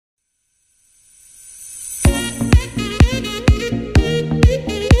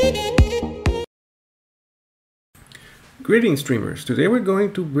Greetings streamers, today we're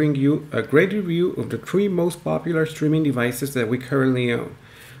going to bring you a great review of the 3 most popular streaming devices that we currently own.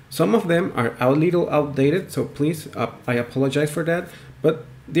 Some of them are a little outdated, so please, I apologize for that, but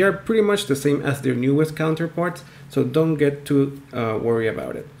they are pretty much the same as their newest counterparts, so don't get too worried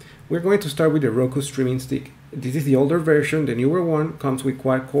about it. We're going to start with the Roku Streaming Stick. This is the older version. The newer one comes with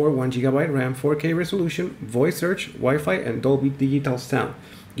quad-core 1GB RAM, 4K resolution, voice search, Wi-Fi, and Dolby Digital sound.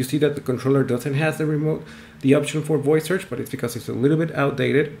 You see that the controller doesn't have the option for voice search, but it's because it's a little bit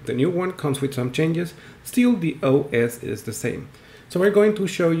outdated. The new one comes with some changes. Still, the OS is the same. So we're going to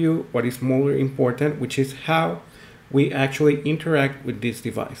show you what is more important, which is how we actually interact with this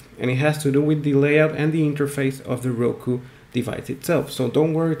device. And it has to do with the layout and the interface of the Roku device itself. So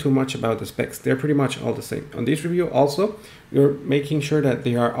don't worry too much about the specs. They're pretty much all the same. On this review also, we're making sure that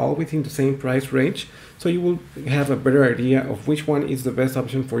they are all within the same price range, so you will have a better idea of which one is the best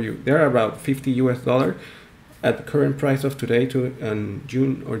option for you. They're about $50 US at the current price of today to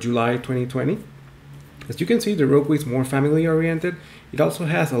June or July 2020. As you can see, the Roku is more family oriented. It also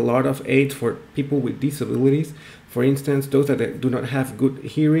has a lot of aids for people with disabilities. For instance, those that do not have good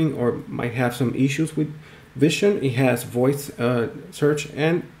hearing or might have some issues with vision. It has voice search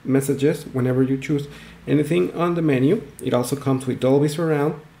and messages whenever you choose anything on the menu. It also comes with Dolby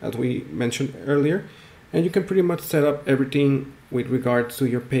Surround, as we mentioned earlier, and you can pretty much set up everything with regards to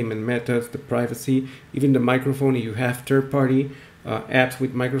your payment methods, the privacy, even the microphone if you have third-party apps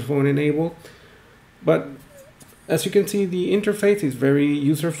with microphone enabled. But as you can see, the interface is very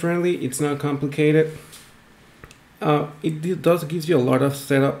user-friendly. It's not complicated. It does gives you a lot of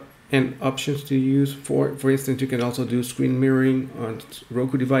setup and options to use. For instance, you can also do screen mirroring on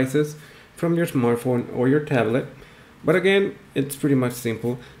Roku devices from your smartphone or your tablet. But again, it's pretty much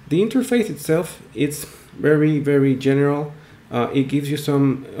simple. The interface itself is very general. It gives you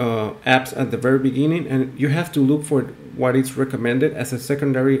some apps at the very beginning, and you have to look for what is recommended as a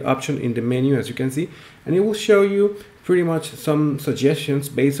secondary option in the menu, as you can see, and it will show you pretty much some suggestions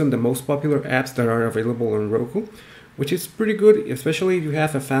based on the most popular apps that are available on Roku, which is pretty good, especially if you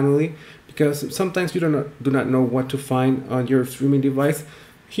have a family, because sometimes you do not know what to find on your streaming device.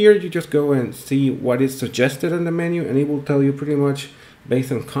 Here you just go and see what is suggested on the menu, and it will tell you pretty much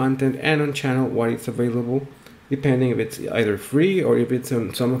based on content and on channel what is available, depending if it's either free or if it's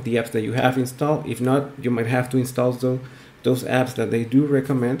on some of the apps that you have installed. If not, you might have to install those apps that they do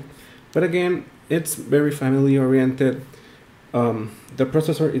recommend. But again, it's very family oriented. The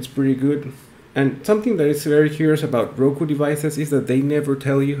processor is pretty good. And something that is very curious about Roku devices is that they never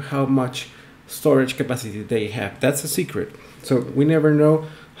tell you how much storage capacity they have. That's a secret. So we never know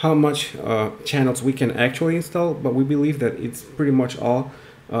how much channels we can actually install, but we believe that it's pretty much all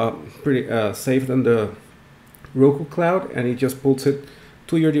saved on the Roku cloud, and it just pulls it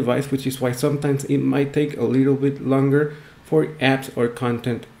to your device, which is why sometimes it might take a little bit longer for apps or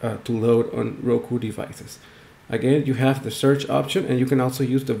content to load on Roku devices. Again, you have the search option, and you can also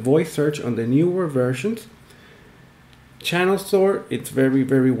use the voice search on the newer versions. Channel store, it's very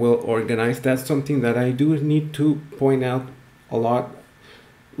well organized. That's something that I do need to point out a lot.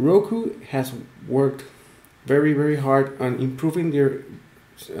 Roku has worked very hard on improving their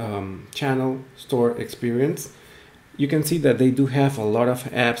channel store experience. You can see that they do have a lot of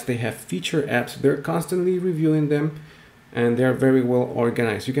apps. They have feature apps. They're constantly reviewing them, and they're very well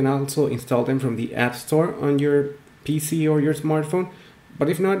organized. You can also install them from the App Store on your PC or your smartphone, but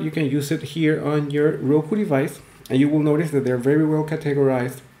if not, you can use it here on your Roku device, and you will notice that they're very well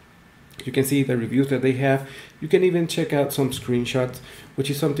categorized. You can see the reviews that they have. You can even check out some screenshots, which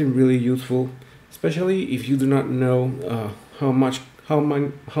is something really useful, especially if you do not know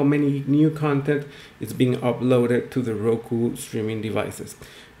how many new content is being uploaded to the Roku streaming devices.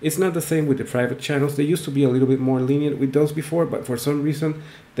 It's not the same with the private channels. They used to be a little bit more lenient with those before, but for some reason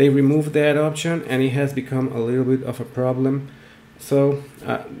they removed that option, and it has become a little bit of a problem. So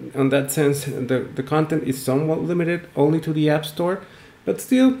in that sense, the content is somewhat limited only to the App Store, but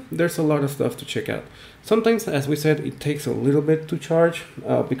still there's a lot of stuff to check out. Sometimes, as we said, it takes a little bit to charge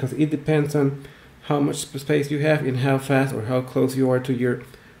because it depends on how much space you have and how fast or how close you are to your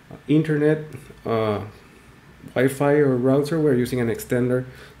internet, Wi-Fi or router. We're using an extender,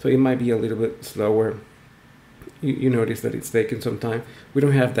 so it might be a little bit slower. You notice that it's taken some time. We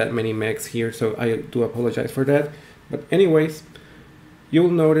don't have that many megs here, so I do apologize for that. But anyways,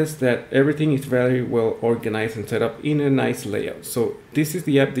 you'll notice that everything is very well organized and set up in a nice layout. So this is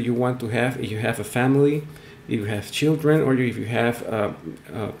the app that you want to have if you have a family, if you have children, or if you have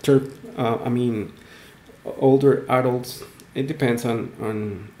older adults. It depends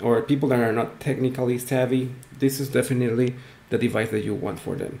on or people that are not technically savvy. This is definitely the device that you want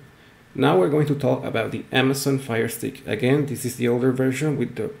for them. Now we're going to talk about the Amazon Fire Stick. Again, this is the older version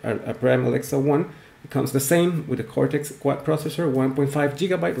with the Prime Alexa 1. It comes the same with the Cortex quad processor, 1.5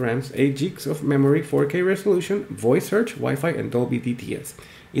 GB RAMs, 8 GB of memory, 4K resolution, voice search, Wi-Fi, and Dolby DTS.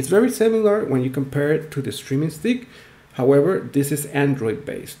 It's very similar when you compare it to the Streaming Stick. However, this is Android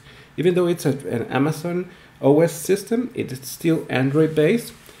based. Even though it's an Amazon OS system, it is still Android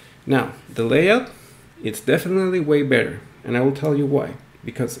based. Now, the layout, it's definitely way better, and I will tell you why.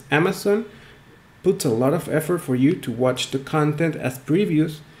 Because Amazon puts a lot of effort for you to watch the content as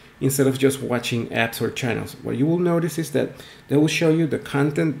previews instead of just watching apps or channels. What you will notice is that they will show you the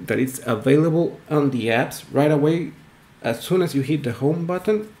content that is available on the apps right away. As soon as you hit the home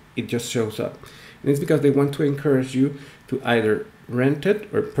button, it just shows up. And it's because they want to encourage you to either rent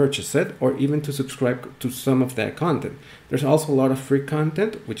it or purchase it, or even to subscribe to some of that content. There's also a lot of free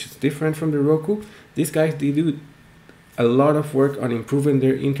content, which is different from the Roku. These guys, they do a lot of work on improving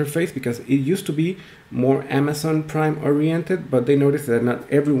their interface, because it used to be more Amazon Prime oriented, but they noticed that not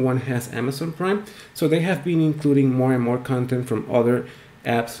everyone has Amazon Prime, so they have been including more and more content from other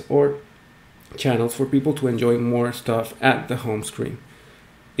apps or channels for people to enjoy more stuff at the home screen.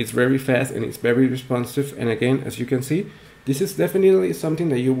 It's very fast and it's very responsive, and again, as you can see, this is definitely something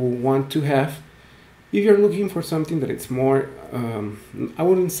that you will want to have if you're looking for something that it's more, I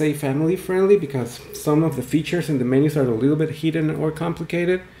wouldn't say family friendly, because some of the features in the menus are a little bit hidden or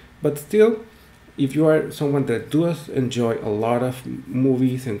complicated, but still, if you are someone that does enjoy a lot of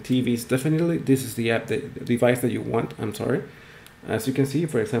movies and TVs, definitely this is the device that you want. I'm sorry. As you can see,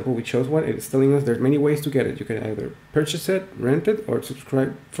 for example, we chose one. It's telling us there's many ways to get it. You can either purchase it, rent it, or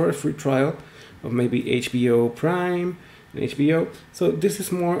subscribe for a free trial of maybe HBO Prime, HBO. So this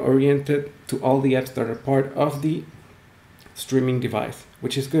is more oriented to all the apps that are part of the streaming device,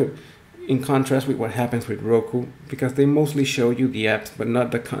 which is good, in contrast with what happens with Roku, because they mostly show you the apps but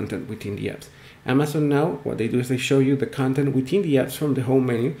not the content within the apps. Amazon now, what they do is they show you the content within the apps from the home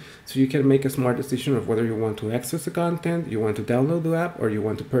menu, so you can make a smart decision of whether you want to access the content, you want to download the app, or you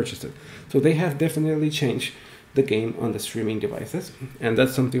want to purchase it. So they have definitely changed the game on the streaming devices, and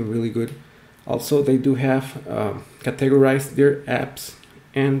that's something really good. Also, they do have categorized their apps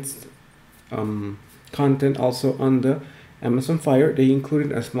and content also on the Amazon Fire. They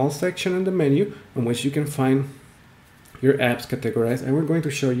included a small section in the menu on which you can find your apps categorized, and we're going to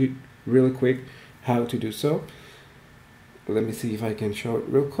show you really quick how to do so. Let me see if I can show it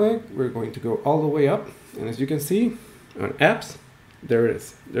real quick. We're going to go all the way up, and as you can see on apps, there it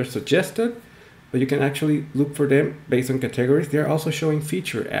is. They're suggested, but you can actually look for them based on categories. They're also showing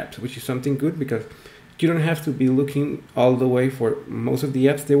feature apps, which is something good, because you don't have to be looking all the way for most of the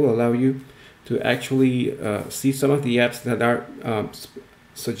apps. They will allow you to actually see some of the apps that are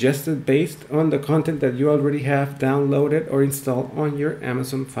suggested based on the content that you already have downloaded or installed on your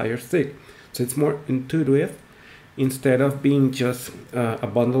Amazon Fire Stick. So it's more intuitive instead of being just a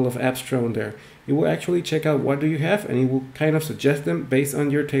bundle of apps thrown there. You will actually check out what do you have, and it will kind of suggest them based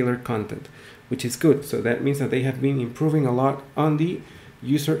on your tailored content, which is good. So that means that they have been improving a lot on the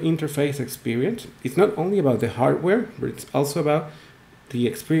user interface experience. It's not only about the hardware, but it's also about the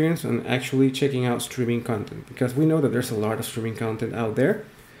experience on actually checking out streaming content, because we know that there's a lot of streaming content out there,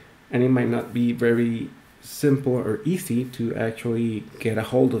 and it might not be very simple or easy to actually get a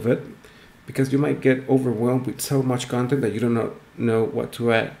hold of it, because you might get overwhelmed with so much content that you do not know what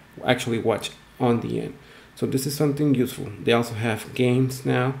to actually watch on the end. So this is something useful. They also have games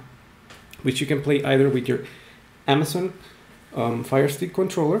now, which you can play either with your Amazon Fire Stick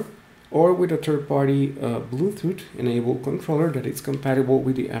controller or with a third-party Bluetooth enabled controller that is compatible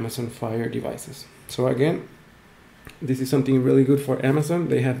with the Amazon Fire devices. So again, this is something really good for Amazon.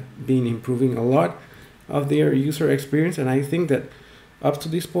 They have been improving a lot of their user experience, and I think that up to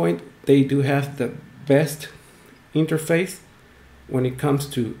this point, they do have the best interface when it comes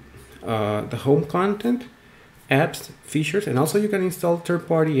to the home content, apps, features, and also you can install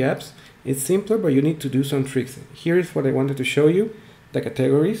third-party apps. It's simpler, but you need to do some tricks. Here is what I wanted to show you, the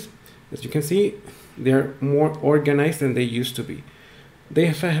categories. As you can see, they're more organized than they used to be. They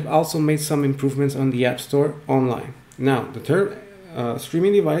have also made some improvements on the App Store online. Now, the third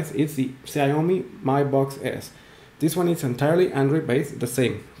streaming device is the Xiaomi Mi Box S. This one is entirely Android-based, the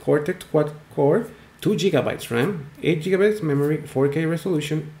same. Cortex quad-core, 2 GB RAM, 8 GB memory, 4K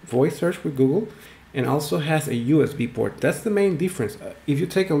resolution, voice search with Google, and also has a USB port. That's the main difference. If you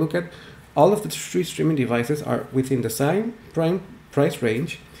take a look at all of the three streaming devices are within the same price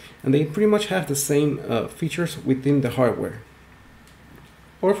range, and they pretty much have the same features within the hardware,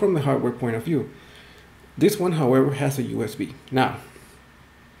 or from the hardware point of view. This one, however, has a USB. Now,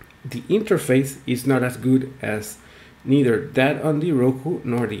 the interface is not as good as neither that on the Roku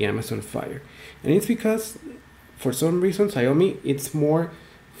nor the Amazon Fire. And it's because for some reason Xiaomi, it's more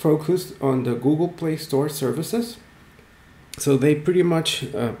focused on the Google Play Store services. So they pretty much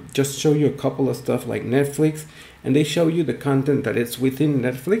just show you a couple of stuff like Netflix, and they show you the content that is within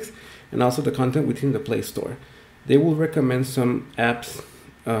Netflix and also the content within the Play Store. They will recommend some apps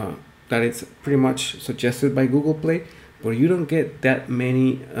that it's pretty much suggested by Google Play, but you don't get that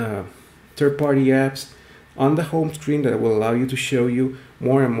many third-party apps on the home screen that will allow you to show you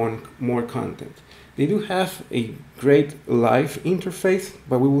more and more content. They do have a great live interface,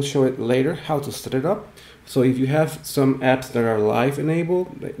 but we will show it later how to set it up. So if you have some apps that are live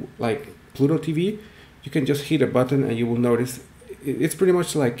enabled, like Pluto TV, you can just hit a button and you will notice it's pretty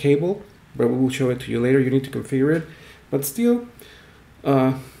much like cable, but we will show it to you later. You need to configure it. But still,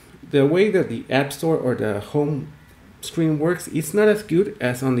 the way that the App Store or the home screen works, it's not as good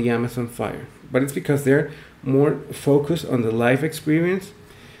as on the Amazon Fire. But it's because they're more focused on the live experience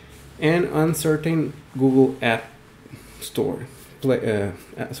and on certain Google App Store.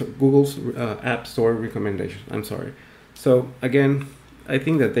 Google's App Store recommendations. I'm sorry. So again, I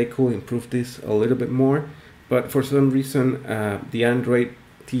think that they could improve this a little bit more, but for some reason the Android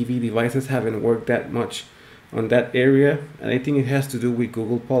TV devices haven't worked that much on that area, and I think it has to do with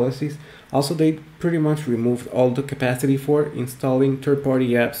Google policies. Also, they pretty much removed all the capacity for installing third-party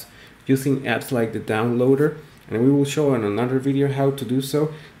apps using apps like the downloader, and we will show in another video how to do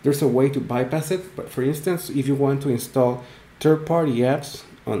so. There's a way to bypass it, but for instance, if you want to install third-party apps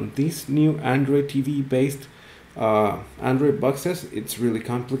on this new Android TV based Android boxes, it's really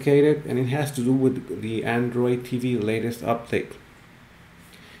complicated, and it has to do with the Android TV latest update.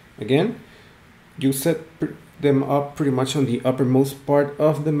 Again, you set them up pretty much on the uppermost part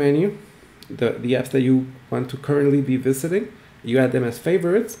of the menu, the apps that you want to currently be visiting. You add them as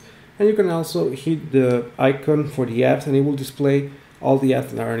favorites, and you can also hit the icon for the apps and it will display all the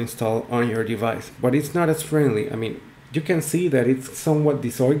apps that are installed on your device. But it's not as friendly. I mean, you can see that it's somewhat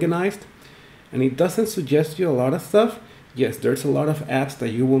disorganized and it doesn't suggest you a lot of stuff. Yes, there's a lot of apps that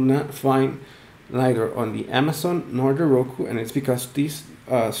you will not find neither on the Amazon nor the Roku, and it's because this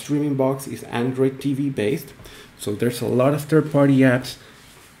streaming box is Android TV based, so there's a lot of third-party apps.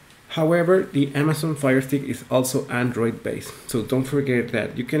 However, the Amazon Fire Stick is also Android based, so don't forget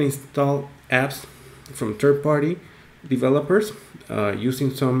that you can install apps from third-party developers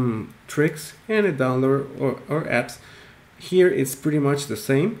using some tricks and a download or apps. Here it's pretty much the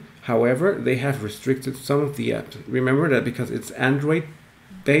same. However, they have restricted some of the apps. Remember that because it's Android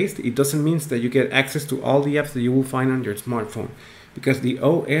based, it doesn't mean that you get access to all the apps that you will find on your smartphone, because the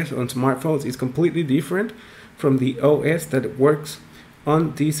OS on smartphones is completely different from the OS that works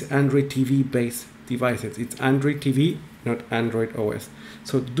on these Android TV based devices. It's Android TV, not Android OS.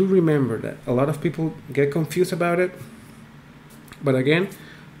 So do remember that. A lot of people get confused about it, but again,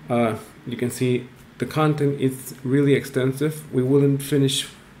 you can see the content is really extensive. We wouldn't finish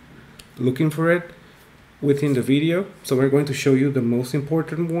looking for it within the video, so we're going to show you the most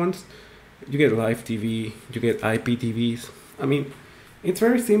important ones. You get live TV, you get IPTVs. I mean, it's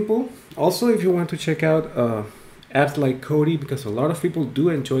very simple. Also, if you want to check out apps like Kodi, because a lot of people do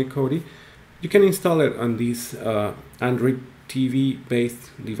enjoy Kodi, you can install it on these Android TV based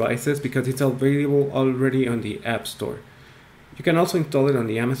devices because it's available already on the App Store. You can also install it on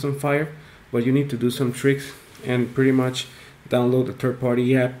the Amazon Fire, but you need to do some tricks and pretty much download a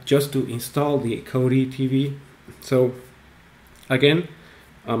third-party app just to install the Kodi TV. So again,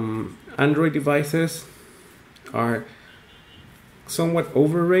 Android devices are somewhat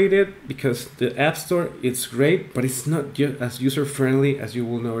overrated because the App Store is great, but it's not as user-friendly as you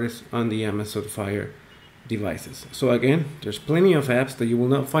will notice on the Amazon Fire devices. So again, there's plenty of apps that you will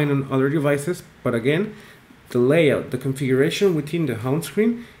not find on other devices, but again, the layout, the configuration within the home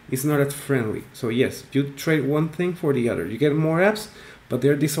screen is not as friendly. So yes, you trade one thing for the other. You get more apps, but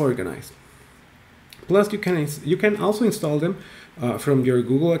they're disorganized. Plus, you can also install them from your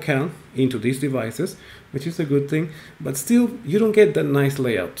Google account into these devices, which is a good thing. But still, you don't get that nice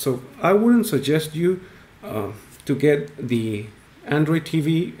layout. So I wouldn't suggest you to get the Android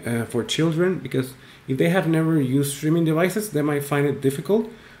TV for children, because if they have never used streaming devices, they might find it difficult.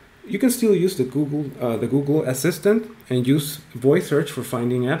 You can still use the Google Assistant and use voice search for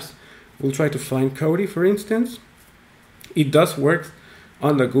finding apps. We'll try to find Kodi, for instance. It does work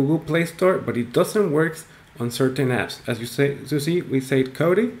on the Google Play Store, but it doesn't work on certain apps. As you see, we said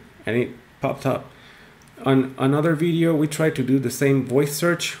Kodi and it popped up. On another video, we tried to do the same voice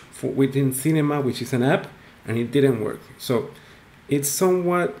search within Cinema, which is an app, and it didn't work. So it's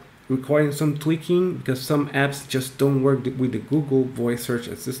somewhat requiring some tweaking because some apps just don't work with the Google voice search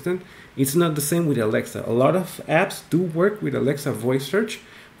assistant. It's not the same with Alexa. A lot of apps do work with Alexa voice search,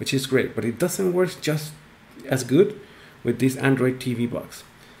 which is great, but it doesn't work just as good with this Android TV box.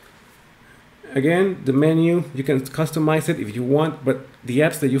 Again, the menu, you can customize it if you want, but the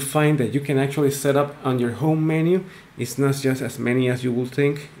apps that you find that you can actually set up on your home menu, it's not just as many as you would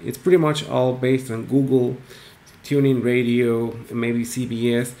think. It's pretty much all based on Google, TuneIn Radio, maybe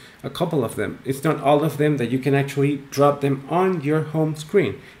CBS, a couple of them. It's not all of them that you can actually drop them on your home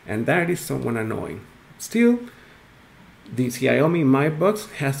screen, and that is somewhat annoying. Still, the Xiaomi Mi Box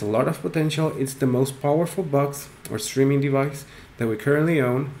has a lot of potential. It's the most powerful box or streaming device that we currently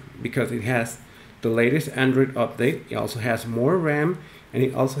own because it has the latest Android update. It also has more RAM and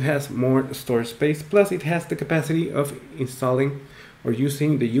it also has more storage space. Plus it has the capacity of installing or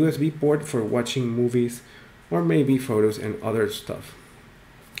using the USB port for watching movies or maybe photos and other stuff.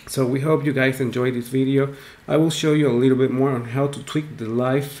 So we hope you guys enjoyed this video. I will show you a little bit more on how to tweak the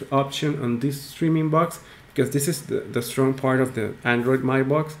live option on this streaming box, because this is the strong part of the Android Mi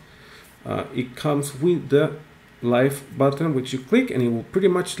Box. It comes with the live button, which you click and it will pretty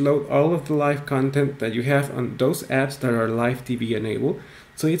much load all of the live content that you have on those apps that are live TV enabled.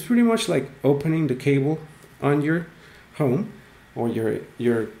 So it's pretty much like opening the cable on your home or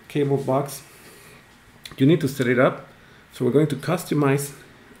your cable box. You need to set it up. So we're going to customize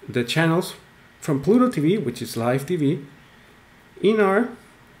the channels from Pluto TV, which is live TV, in our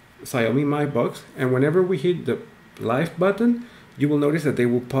Xiaomi Mi Box, and whenever we hit the live button, you will notice that they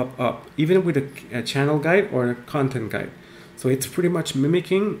will pop up, even with a channel guide or a content guide. So it's pretty much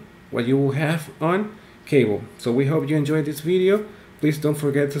mimicking what you will have on cable. So we hope you enjoyed this video. Please don't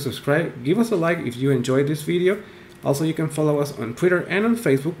forget to subscribe. Give us a like if you enjoyed this video. Also, you can follow us on Twitter and on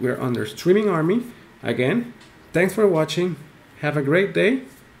Facebook. We're under Streaming Army. Again, thanks for watching. Have a great day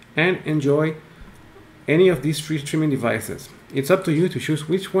and enjoy any of these free streaming devices. It's up to you to choose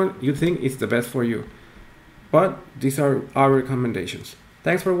which one you think is the best for you. But these are our recommendations.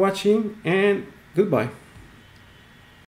 Thanks for watching and goodbye.